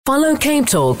Follow Cape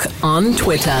Talk on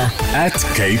Twitter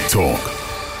 @CapeTalk.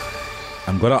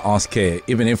 I'm going to ask her,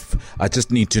 even if I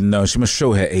just need to know, she must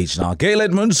show her age now. Gail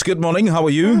Edmonds, good morning. How are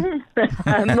you?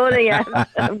 Morning,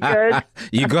 I'm good.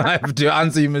 You're going to have to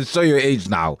answer. You must show your age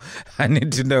now. I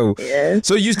need to know. Yes.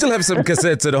 So you still have some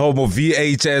cassettes at home or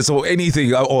VHS or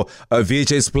anything, or a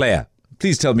VHS player?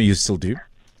 Please tell me you still do.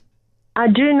 I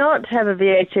do not have a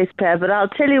VHS player, but I'll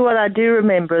tell you what I do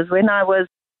remember is when I was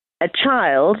a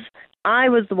child, I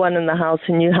was the one in the house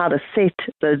who knew how to set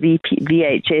the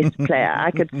VHS player.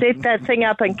 I could set that thing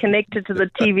up and connect it to the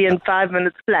TV in 5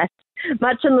 minutes flat,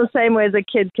 much in the same way as a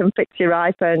kid can fix your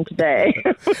iPhone today.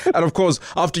 And of course,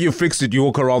 after you fixed it, you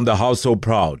walk around the house so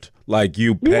proud, like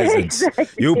you peasants. Yeah,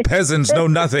 exactly. You peasants know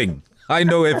nothing. I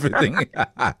know everything.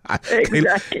 Exactly.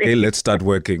 Okay, let's start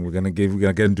working. We're gonna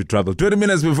get into trouble. 20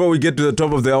 minutes before we get to the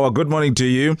top of the hour. Good morning to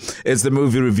you. It's the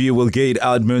movie review with Gail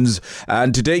Edmonds.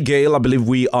 And today, Gail, I believe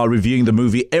we are reviewing the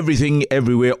movie Everything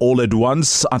Everywhere All at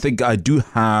Once. I think I do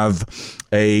have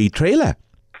a trailer.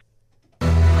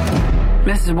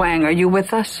 Mrs. Wang, are you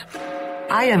with us?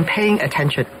 I am paying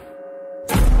attention.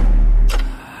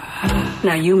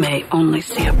 Now, you may only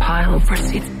see a pile of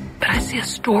receipts, but I see a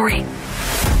story.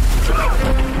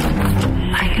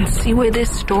 I can see where this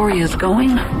story is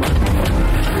going.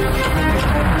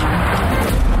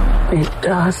 It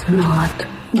does not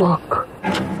look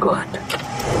good.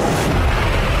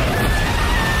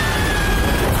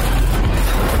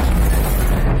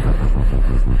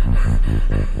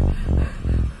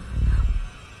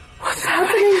 What's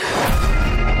happening?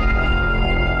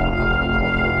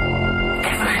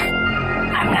 Evelyn,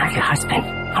 I'm not your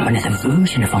husband. I'm another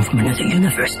version of him from another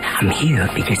universe. I'm here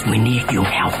because we need your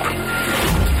help.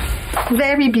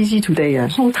 Very busy today.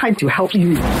 No time to help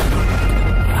you.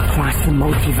 Across the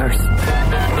multiverse,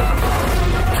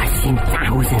 I've seen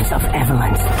thousands of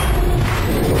Evelyns.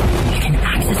 You can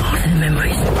access all of their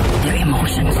memories, their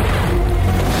emotions,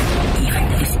 even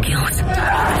their skills.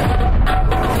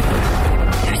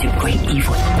 There's a great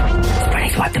evil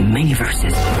spreading throughout the many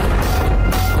verses.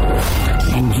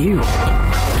 And you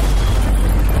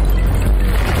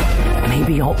may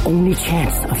be your only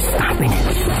chance of stopping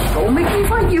it. Don't make me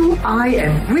fight you. I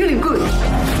am really good.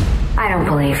 I don't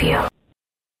believe you.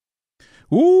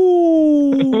 Ooh,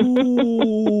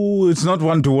 it's not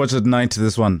one to watch at night,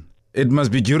 this one. It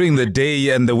must be during the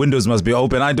day and the windows must be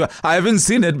open. I haven't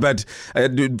seen it, but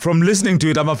from listening to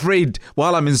it, I'm afraid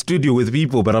while I'm in studio with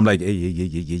people, but I'm like,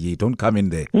 hey, don't come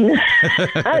in there.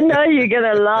 I know you're going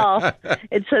to laugh.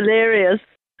 It's hilarious.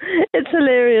 It's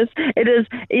hilarious. It is,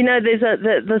 there's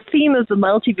the theme of the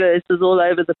multiverse is all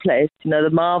over the place. The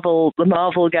Marvel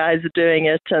guys are doing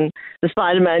it and the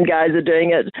Spider-Man guys are doing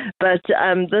it. But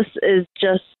this is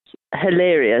just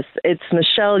hilarious. It's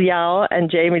Michelle Yeoh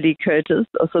and Jamie Lee Curtis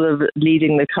are sort of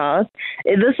leading the cast.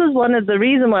 This is one of the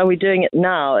reason why we're doing it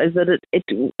now is that it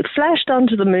flashed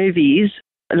onto the movies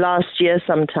last year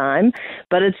sometime,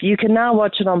 but you can now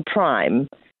watch it on Prime.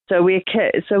 So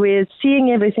we're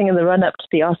seeing everything in the run-up to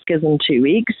the Oscars in 2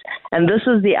 weeks, and this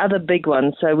is the other big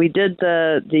one. So we did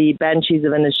the Banshees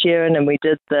of Inisherin, and we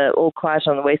did the All Quiet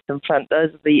on the Western Front.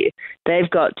 They've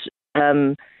got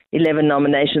 11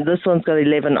 nominations. This one's got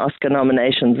 11 Oscar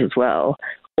nominations as well.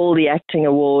 All the acting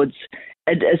awards,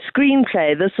 a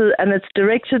screenplay. And it's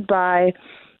directed by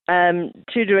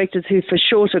two directors who for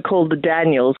short are called the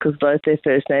Daniels because both their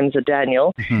first names are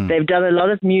Daniel. Mm-hmm. They've done a lot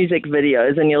of music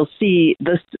videos, and you'll see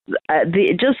this.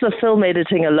 Just the film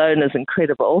editing alone is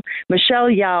incredible. Michelle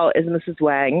Yeoh is Mrs.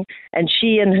 Wang, and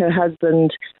she and her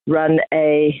husband run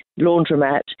a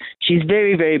laundromat. She's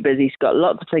very, very busy. She's got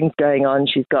lots of things going on.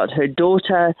 She's got her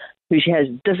daughter, who she has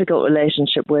a difficult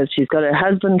relationship with. She's got her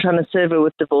husband trying to serve her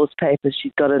with divorce papers.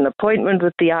 She's got an appointment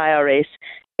with the IRS.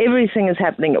 Everything is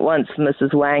happening at once for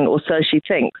Mrs. Wang, or so she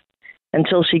thinks,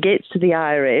 until she gets to the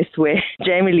IRS, where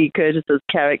Jamie Lee Curtis's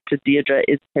character, Deirdre,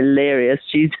 is hilarious.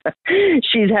 She's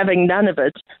having none of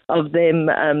it, of them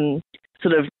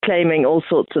sort of claiming all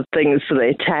sorts of things for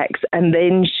their tax. And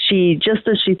then she, just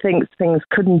as she thinks things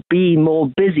couldn't be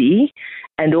more busy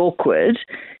and awkward,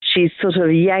 she's sort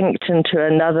of yanked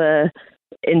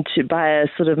by a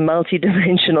sort of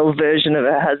multi-dimensional version of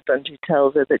her husband who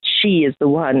tells her that she is the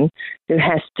one who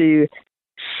has to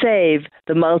save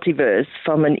the multiverse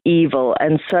from an evil.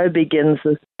 And so begins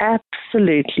this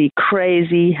absolutely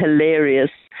crazy,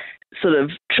 hilarious sort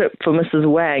of trip for Mrs.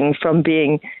 Wang from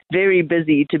being very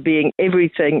busy to being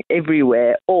everything,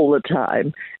 everywhere, all the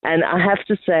time. And I have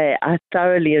to say, I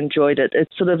thoroughly enjoyed it.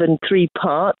 It's sort of in 3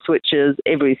 parts, which is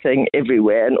everything,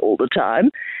 everywhere, and all the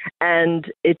time.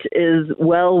 And it is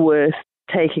well worth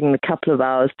taking the couple of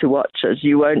hours to watch it.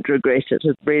 You won't regret it.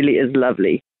 It really is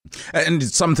lovely. And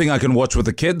it's something I can watch with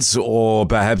the kids, or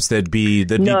perhaps they'd need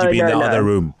to be in the other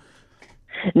room.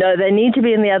 No, they need to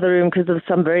be in the other room because of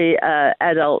some very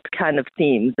adult kind of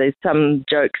themes. There's some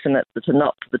jokes in it that are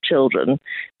not for the children.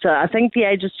 So I think the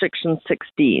age restriction's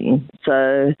 16.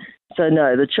 So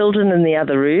no, the children in the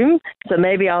other room. So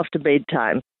maybe after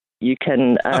bedtime, you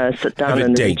can sit down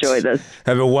and enjoy this.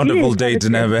 Have a wonderful date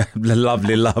and have a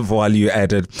lovely love while you're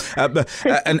at it.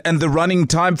 And the running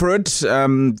time for it,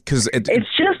 because it's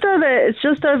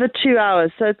just over 2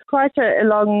 hours, so it's quite a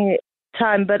long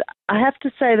time. But I have to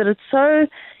say that it's so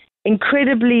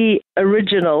incredibly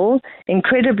original,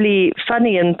 incredibly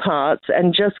funny in parts,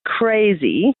 and just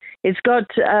crazy. It's got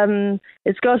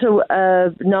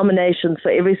a nomination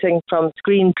for everything from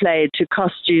screenplay to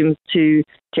costumes to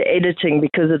editing,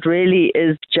 because it really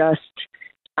is just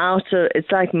out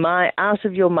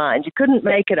of your mind. You couldn't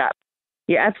make it up.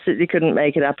 You absolutely couldn't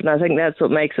make it up, and I think that's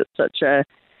what makes it such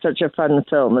a fun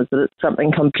film, is that it's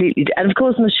something completely... And of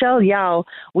course, Michelle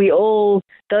Yeoh,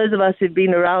 those of us who've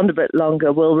been around a bit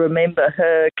longer will remember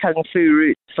her kung fu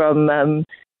roots from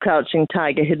Crouching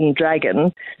Tiger, Hidden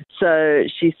Dragon. So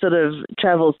she sort of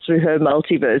travels through her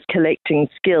multiverse, collecting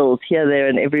skills here, there,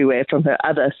 and everywhere from her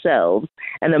other selves,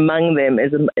 and among them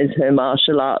is her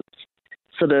martial arts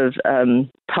sort of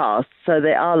past. So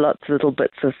there are lots of little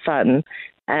bits of fun.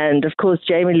 And, of course,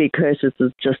 Jamie Lee Curtis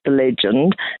is just a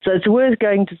legend. So it's worth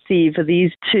going to see for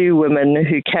these two women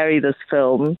who carry this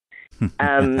film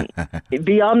beyond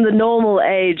the normal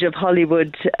age of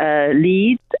Hollywood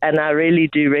leads. And I really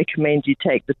do recommend you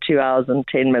take the 2 hours and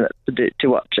 10 minutes to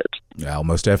watch it. Yeah,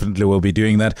 most definitely will be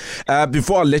doing that.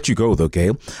 Before I let you go, though,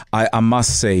 Gail, I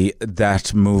must say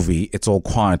that movie, It's All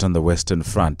Quiet on the Western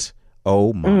Front.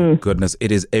 Oh, my goodness.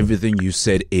 It is everything you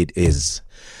said it is.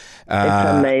 It's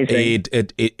amazing.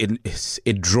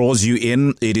 It draws you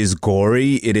in. It is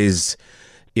gory. It is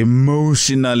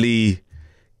emotionally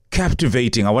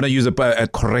captivating. I want to use a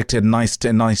nice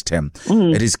term.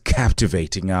 It is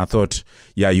captivating. I thought,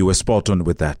 yeah, you were spot on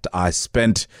with that. I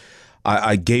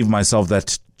gave myself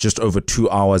that just over 2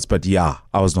 hours, but yeah,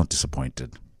 I was not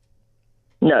disappointed.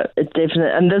 No, it's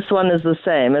definitely, and this one is the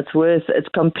same. It's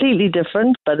completely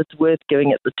different, but it's worth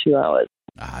giving it the 2 hours.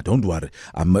 Don't worry.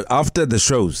 After the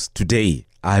shows today,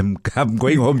 I'm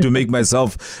going home to make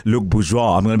myself look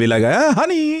bourgeois. I'm going to be like,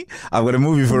 honey, I've got a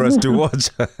movie for us to watch.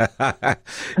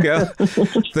 Yeah.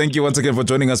 Thank you once again for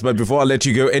joining us. But before I let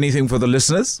you go, anything for the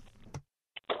listeners?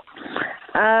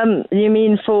 You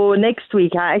mean for next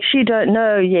week? I actually don't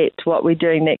know yet what we're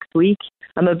doing next week.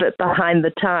 I'm a bit behind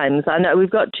the times. I know we've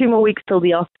got 2 more weeks till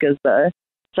the Oscars, though.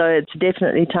 So it's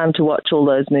definitely time to watch all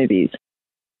those movies.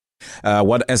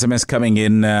 What SMS coming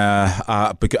in?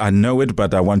 I know it,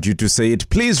 but I want you to say it.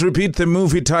 Please repeat the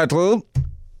movie title.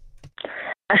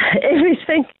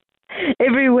 Everything,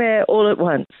 Everywhere, All at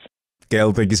Once.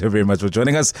 Gail, thank you so very much for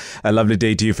joining us. A lovely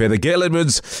day to you, further. Gail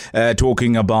Edwards,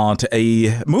 talking about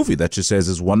a movie that she says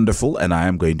is wonderful, and I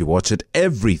am going to watch it.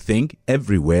 Everything,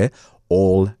 Everywhere,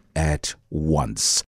 All at Once.